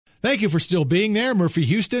Thank you for still being there. Murphy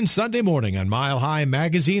Houston, Sunday morning on Mile High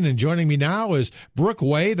Magazine. And joining me now is Brooke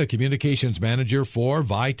Way, the communications manager for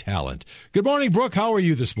Vitalant. Good morning, Brooke. How are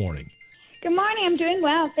you this morning? Good morning. I'm doing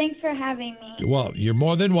well. Thanks for having me. Well, you're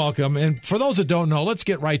more than welcome. And for those that don't know, let's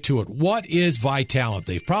get right to it. What is Vitalant?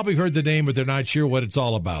 They've probably heard the name, but they're not sure what it's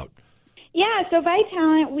all about. Yeah, so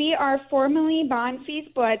Vitalant, we are formerly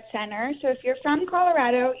Bonfils Blood Center. So if you're from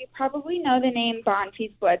Colorado, you probably know the name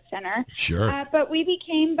Bonfils Blood Center. Sure. But we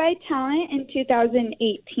became Vitalant in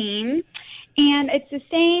 2018. And it's the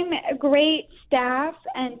same great staff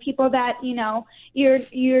and people that, you know,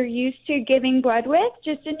 you're used to giving blood with,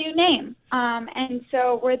 just a new name. And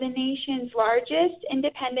so we're the nation's largest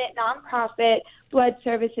independent nonprofit blood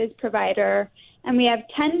services provider. And we have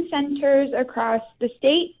 10 centers across the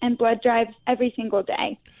state and blood drives every single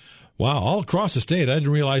day. Wow, all across the state. I didn't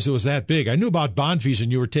realize it was that big. I knew about Bonfils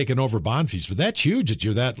and you were taking over Bonfils, but that's huge that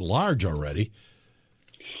you're that large already.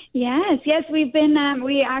 Yes, we've been,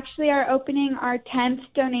 we actually are opening our 10th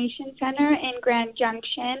donation center in Grand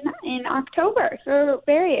Junction in October. So we're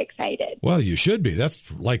very excited. Well, you should be.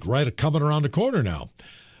 That's like right coming around the corner now.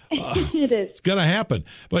 It is. It's going to happen.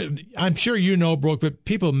 But I'm sure you know, Brooke, but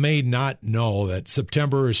people may not know that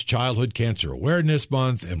September is Childhood Cancer Awareness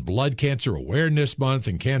Month and Blood Cancer Awareness Month,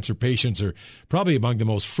 and cancer patients are probably among the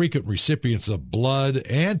most frequent recipients of blood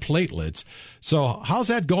and platelets. So how's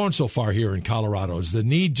that going so far here in Colorado? Is the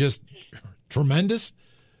need just tremendous?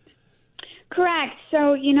 Correct.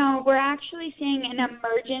 So, you know, we're actually seeing an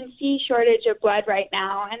emergency shortage of blood right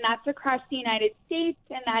now, and that's across the United States,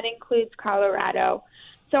 and that includes Colorado.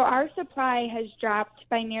 So our supply has dropped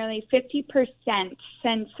by nearly 50%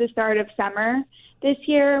 since the start of summer this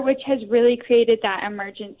year, which has really created that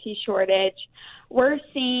emergency shortage. We're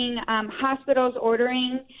seeing hospitals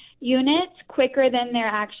ordering units quicker than they're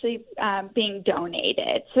actually being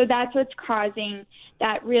donated. So that's what's causing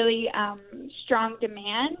that really strong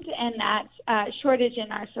demand and that shortage in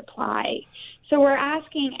our supply. So we're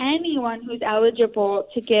asking anyone who's eligible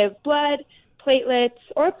to give blood, platelets,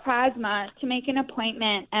 or plasma to make an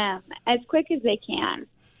appointment as quick as they can.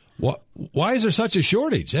 Why is there such a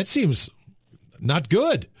shortage? That seems not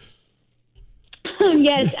good.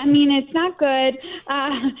 Yes, I mean, it's not good.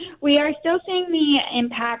 We are still seeing the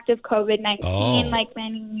impact of COVID-19, like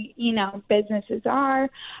many, businesses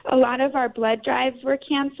are. A lot of our blood drives were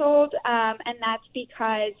canceled, and that's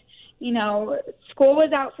because, school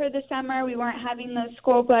was out for the summer. We weren't having those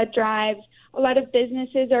school blood drives. A lot of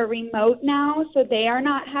businesses are remote now, so they are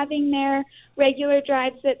not having their regular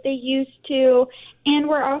drives that they used to. And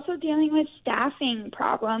we're also dealing with staffing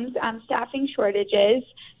problems, staffing shortages,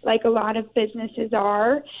 like a lot of businesses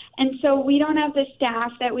are. And so we don't have the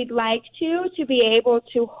staff that we'd like to be able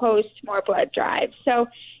to host more blood drives. So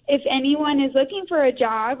if anyone is looking for a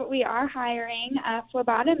job, we are hiring a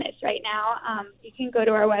phlebotomist right now. You can go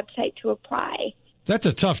to our website to apply. That's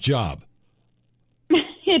a tough job.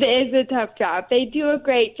 It is a tough job. They do a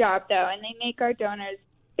great job, though, and they make our donors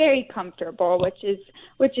very comfortable,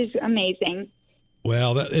 which is amazing.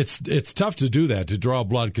 Well, it's tough to do that, to draw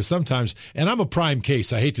blood, because sometimes, and I'm a prime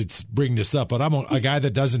case, I hate to bring this up, but I'm a guy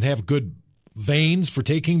that doesn't have good veins for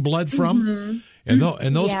taking blood from, and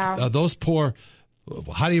those poor,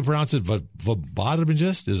 how do you pronounce it,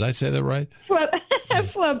 phlebotomist? Did I say that right?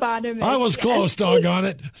 Phlebotomist. I was close, doggone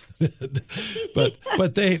it.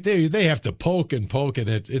 but they have to poke and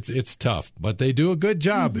it's tough. But they do a good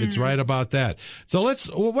job. It's right about that. So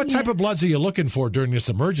what type of bloods are you looking for during this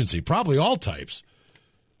emergency? Probably all types.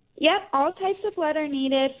 Yep, all types of blood are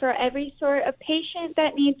needed for every sort of patient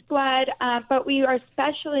that needs blood, but we are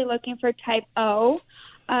especially looking for type O.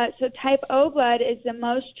 So type O blood is the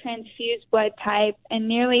most transfused blood type, and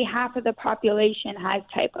nearly half of the population has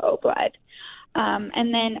type O blood.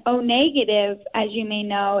 And then O negative, as you may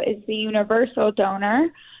know, is the universal donor.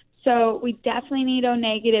 So we definitely need O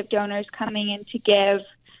negative donors coming in to give.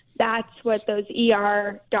 That's what those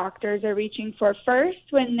ER doctors are reaching for first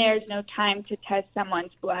when there's no time to test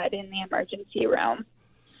someone's blood in the emergency room.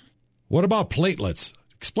 What about platelets?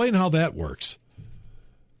 Explain how that works.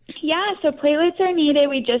 Yeah, so platelets are needed.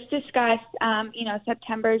 We just discussed,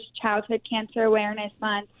 September's Childhood Cancer Awareness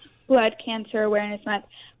Month, Blood Cancer Awareness Month.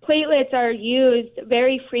 Platelets are used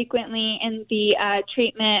very frequently in the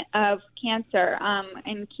treatment of cancer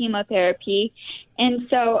and chemotherapy. And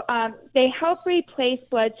so they help replace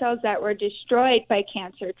blood cells that were destroyed by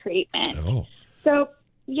cancer treatment. Oh. So,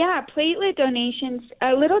 yeah, platelet donation's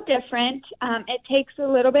a little different. It takes a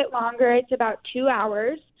little bit longer. It's about 2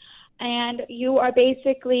 hours. And you are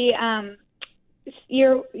basically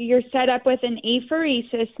you're set up with an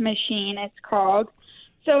apheresis machine, it's called.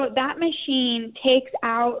 So that machine takes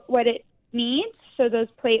out what it needs. so those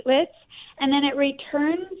platelets, and then it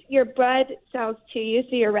returns your blood cells to you,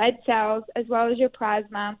 so your red cells as well as your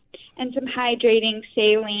plasma, and some hydrating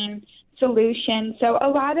saline solution. So a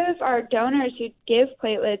lot of our donors who give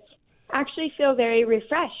platelets actually feel very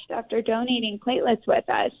refreshed after donating platelets with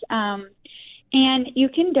us. And you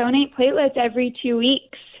can donate platelets every 2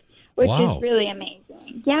 weeks, which is really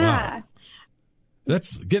amazing. Yeah. Wow.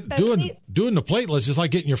 That's doing the platelets is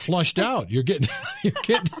like getting you flushed out. You're getting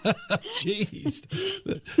jeez.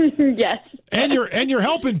 Yes. And you're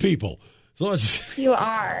helping people. So you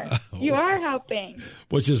are helping.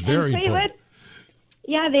 Which is very important.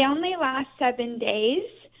 Yeah, they only last 7 days.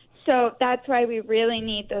 So that's why we really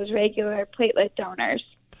need those regular platelet donors.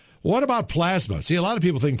 What about plasma? See, a lot of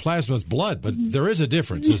people think plasma is blood, but there is a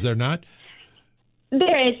difference, is there not?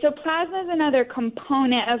 There is. So plasma is another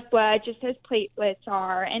component of blood, just as platelets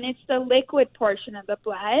are, and it's the liquid portion of the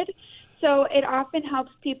blood. So it often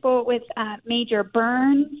helps people with major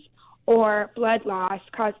burns or blood loss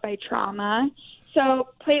caused by trauma. So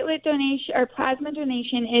platelet donation or plasma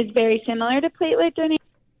donation is very similar to platelet donation.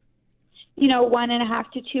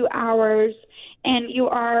 1.5 to 2 hours, and you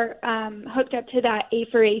are hooked up to that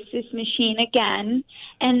apheresis machine again,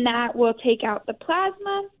 and that will take out the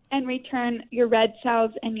plasma and return your red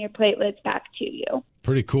cells and your platelets back to you.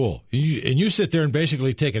 Pretty cool. And you sit there and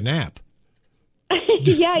basically take a nap.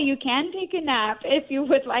 Yeah, you can take a nap if you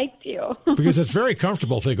would like to. Because it's very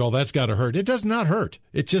comfortable to think, oh, that's got to hurt. It does not hurt.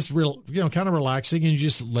 It's just kind of relaxing, and you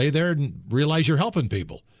just lay there and realize you're helping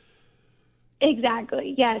people.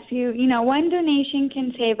 Exactly. Yes. One donation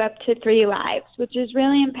can save up to 3 lives, which is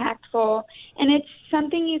really impactful. And it's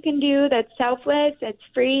something you can do that's selfless, it's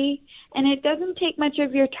free, and it doesn't take much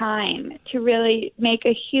of your time to really make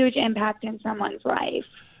a huge impact in someone's life.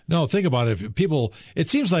 No, think about it. It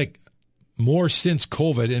seems like more since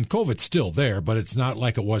COVID, and COVID's still there, but it's not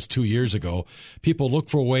like it was 2 years ago. People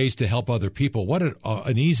look for ways to help other people. What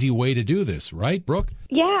an easy way to do this, right, Brooke?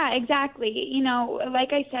 Yeah, exactly.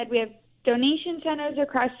 Like I said, we have donation centers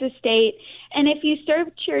across the state. And if you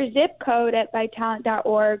search your zip code at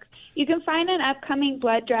Vitalant.org, you can find an upcoming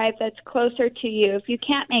blood drive that's closer to you if you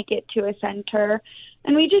can't make it to a center.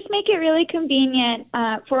 And we just make it really convenient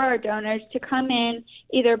for our donors to come in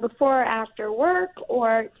either before or after work,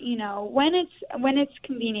 or when it's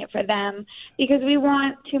convenient for them, because we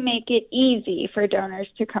want to make it easy for donors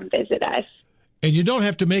to come visit us. And you don't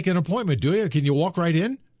have to make an appointment, do you? Can you walk right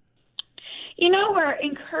in? We're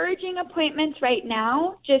encouraging appointments right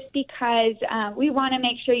now just because we want to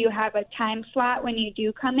make sure you have a time slot when you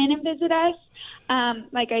do come in and visit us.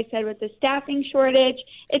 Like I said, with the staffing shortage,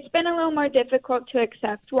 it's been a little more difficult to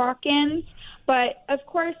accept walk-ins. But, of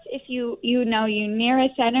course, if you're near a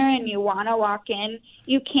center and you want to walk in,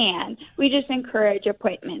 you can. We just encourage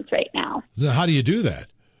appointments right now. So how do you do that?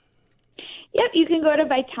 Yep, you can go to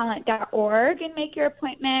Vitalant.org and make your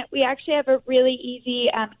appointment. We actually have a really easy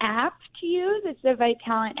app to use. It's the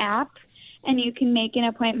Vitalant app, and you can make an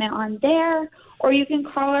appointment on there, or you can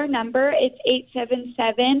call our number. It's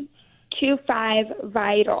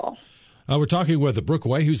 877-25-VITAL. We're talking with Brooke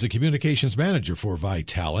Way, who's the communications manager for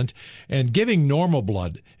Vitalant. And giving normal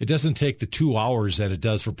blood, it doesn't take the 2 hours that it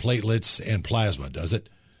does for platelets and plasma, does it?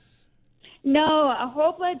 No, a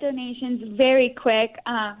whole blood donation is very quick.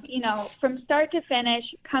 From start to finish,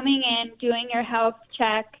 coming in, doing your health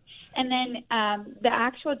check, and then the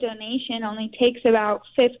actual donation only takes about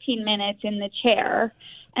 15 minutes in the chair.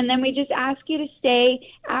 And then we just ask you to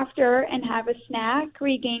stay after and have a snack,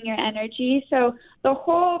 regain your energy. So the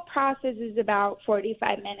whole process is about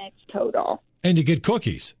 45 minutes total. And you get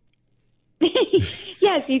cookies.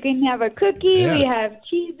 Yes, you can have a cookie. Yes. We have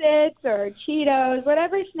Cheez-Its or Cheetos,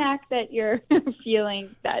 whatever snack that you're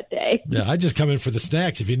feeling that day. Yeah, I just come in for the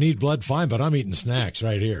snacks. If you need blood, fine, but I'm eating snacks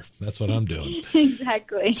right here. That's what I'm doing.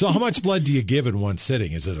 Exactly. So how much blood do you give in one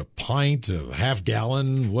sitting? Is it a pint, a half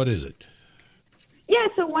gallon? What is it? Yeah,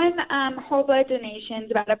 so one whole blood donation is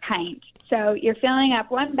about a pint. So you're filling up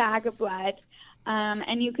one bag of blood.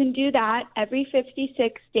 And you can do that every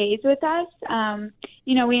 56 days with us.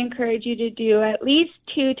 We encourage you to do at least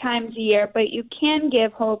 2 times a year, but you can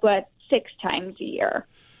give whole blood 6 times a year.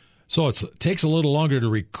 So it takes a little longer to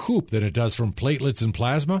recoup than it does from platelets and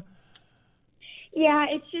plasma? Yeah,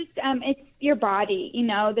 it's just it's your body,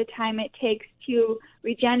 the time it takes to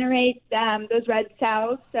regenerate those red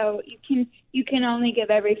cells. So you can only give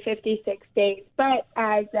every 56 days. But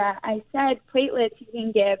as I said, platelets you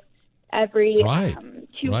can give every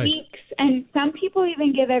 2 weeks, and some people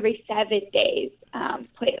even give every 7 days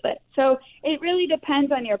platelets. So it really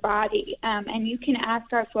depends on your body, and you can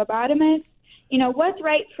ask our phlebotomist, what's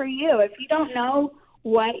right for you. If you don't know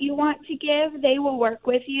what you want to give, they will work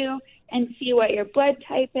with you and see what your blood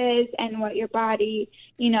type is and what your body,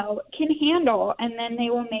 can handle, and then they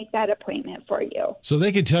will make that appointment for you. So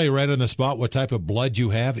they can tell you right on the spot what type of blood you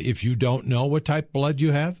have if you don't know what type of blood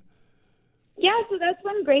you have? Yeah, so that's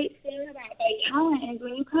one great thing about Vitalant is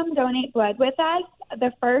when you come donate blood with us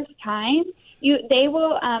the first time, they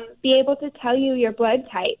will be able to tell you your blood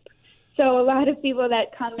type. So a lot of people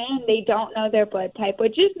that come in, they don't know their blood type,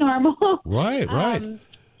 which is normal. Right.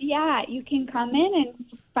 Yeah, you can come in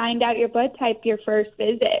and find out your blood type your first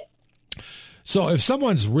visit. So if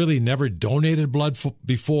someone's really never donated blood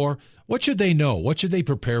before, what should they know? What should they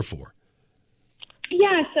prepare for?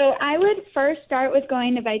 Yeah, so I would first start with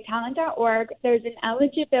going to Vitalant.org. There's an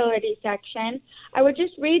eligibility section. I would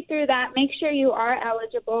just read through that, make sure you are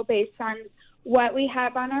eligible based on what we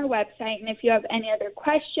have on our website. And if you have any other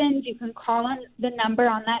questions, you can call on the number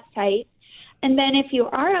on that site. And then if you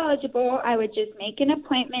are eligible, I would just make an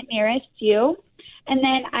appointment nearest you. And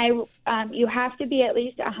then you have to be at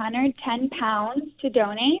least 110 pounds to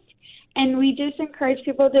donate. And we just encourage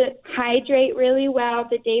people to hydrate really well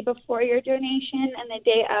the day before your donation and the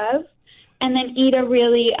day of, and then eat a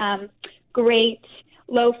really great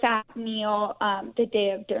low-fat meal the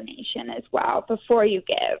day of donation as well before you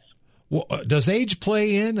give. Well, does age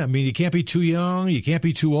play in? I mean, you can't be too young, you can't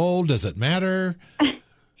be too old. Does it matter?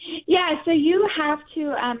 Yeah, so you have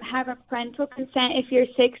to have a parental consent if you're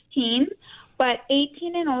 16, but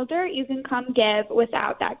 18 and older, you can come give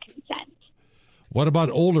without that consent. What about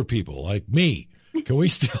older people like me? Can we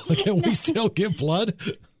still give blood?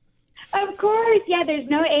 Of course, yeah. There's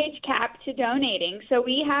no age cap to donating, so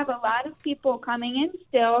we have a lot of people coming in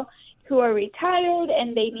still who are retired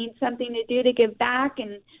and they need something to do to give back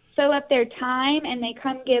and fill up their time, and they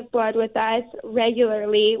come give blood with us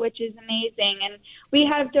regularly, which is amazing. And we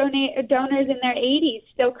have donors in their 80s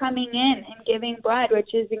still coming in and giving blood,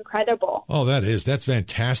 which is incredible. Oh, that's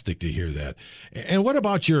fantastic to hear that. And what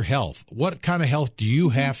about your health? What kind of health do you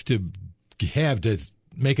have to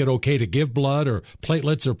make it okay to give blood or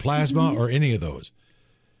platelets or plasma or any of those?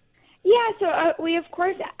 Yeah, so we, of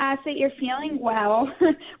course, ask that you're feeling well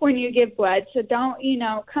when you give blood. So don't,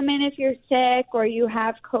 come in if you're sick or you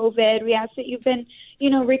have COVID. We ask that you've been,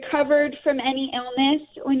 recovered from any illness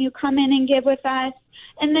when you come in and give with us.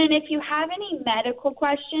 And then if you have any medical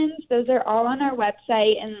questions, those are all on our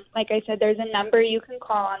website. And like I said, there's a number you can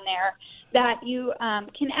call on there that you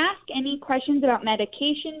can ask any questions about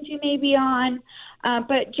medications you may be on.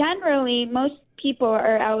 But generally, most people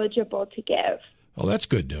are eligible to give. Oh, that's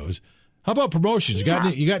good news. How about promotions? You got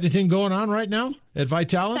anything going on right now at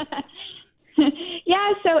Vitalant?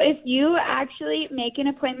 Yeah, so if you actually make an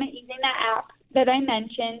appointment using the app that I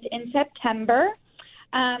mentioned in September,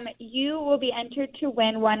 you will be entered to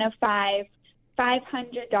win one of five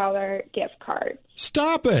 $500 gift cards.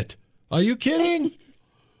 Stop it. Are you kidding?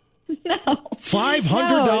 No.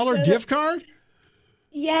 $500 gift card?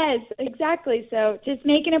 Yes, exactly. So just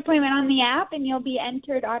make an appointment on the app and you'll be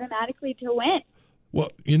entered automatically to win.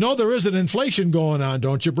 Well, there is an inflation going on,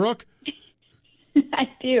 don't you, Brooke? I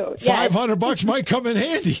do. Yes. $500 might come in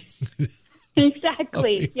handy.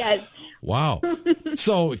 Exactly. Okay. Yes. Wow.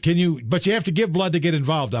 So but you have to give blood to get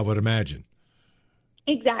involved, I would imagine.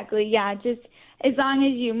 Exactly. Yeah. Just as long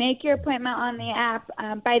as you make your appointment on the app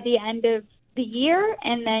by the end of the year,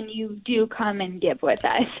 and then you do come and give with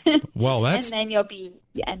us. Well, and then you'll be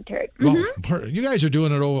entered. Well, you guys are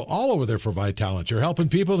doing it all over there for Vitalant. You're helping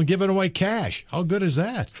people and giving away cash. How good is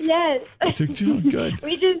that? Yes. Good.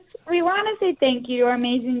 We want to say thank you to our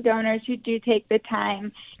amazing donors who do take the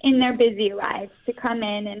time in their busy lives to come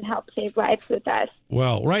in and help save lives with us.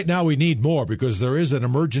 Well, right now we need more because there is an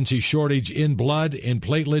emergency shortage in blood, in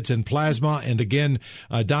platelets, and plasma. And again,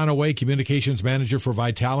 Donna Way, Communications Manager for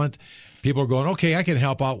Vitalant. People are going, okay, I can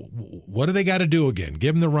help out. What do they got to do again?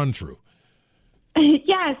 Give them the run through.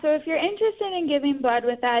 Yeah, so if you're interested in giving blood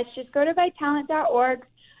with us, just go to Vitalant.org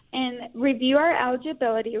and review our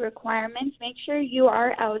eligibility requirements. Make sure you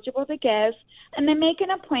are eligible to give, and then make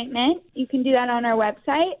an appointment. You can do that on our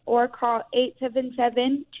website or call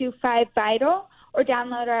 877-25-VITAL or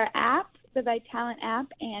download our app, the Vitalant app,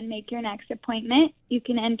 and make your next appointment. You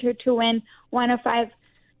can enter to win one of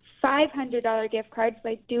 $500 gift cards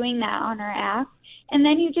by doing that on our app. And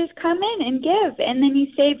then you just come in and give, and then you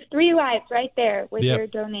save 3 lives right there with your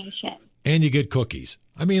donation. And you get cookies.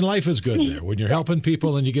 I mean, life is good there. When you're helping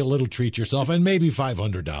people and you get a little treat yourself and maybe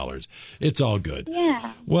 $500. It's all good.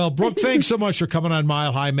 Yeah. Well, Brooke, thanks so much for coming on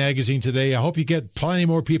Mile High Magazine today. I hope you get plenty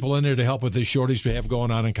more people in there to help with this shortage we have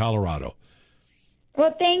going on in Colorado.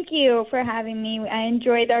 Well, thank you for having me. I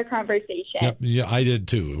enjoyed our conversation. Yep, yeah, I did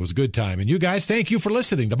too. It was a good time. And you guys, thank you for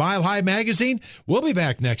listening to Mile High Magazine. We'll be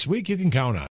back next week. You can count on it.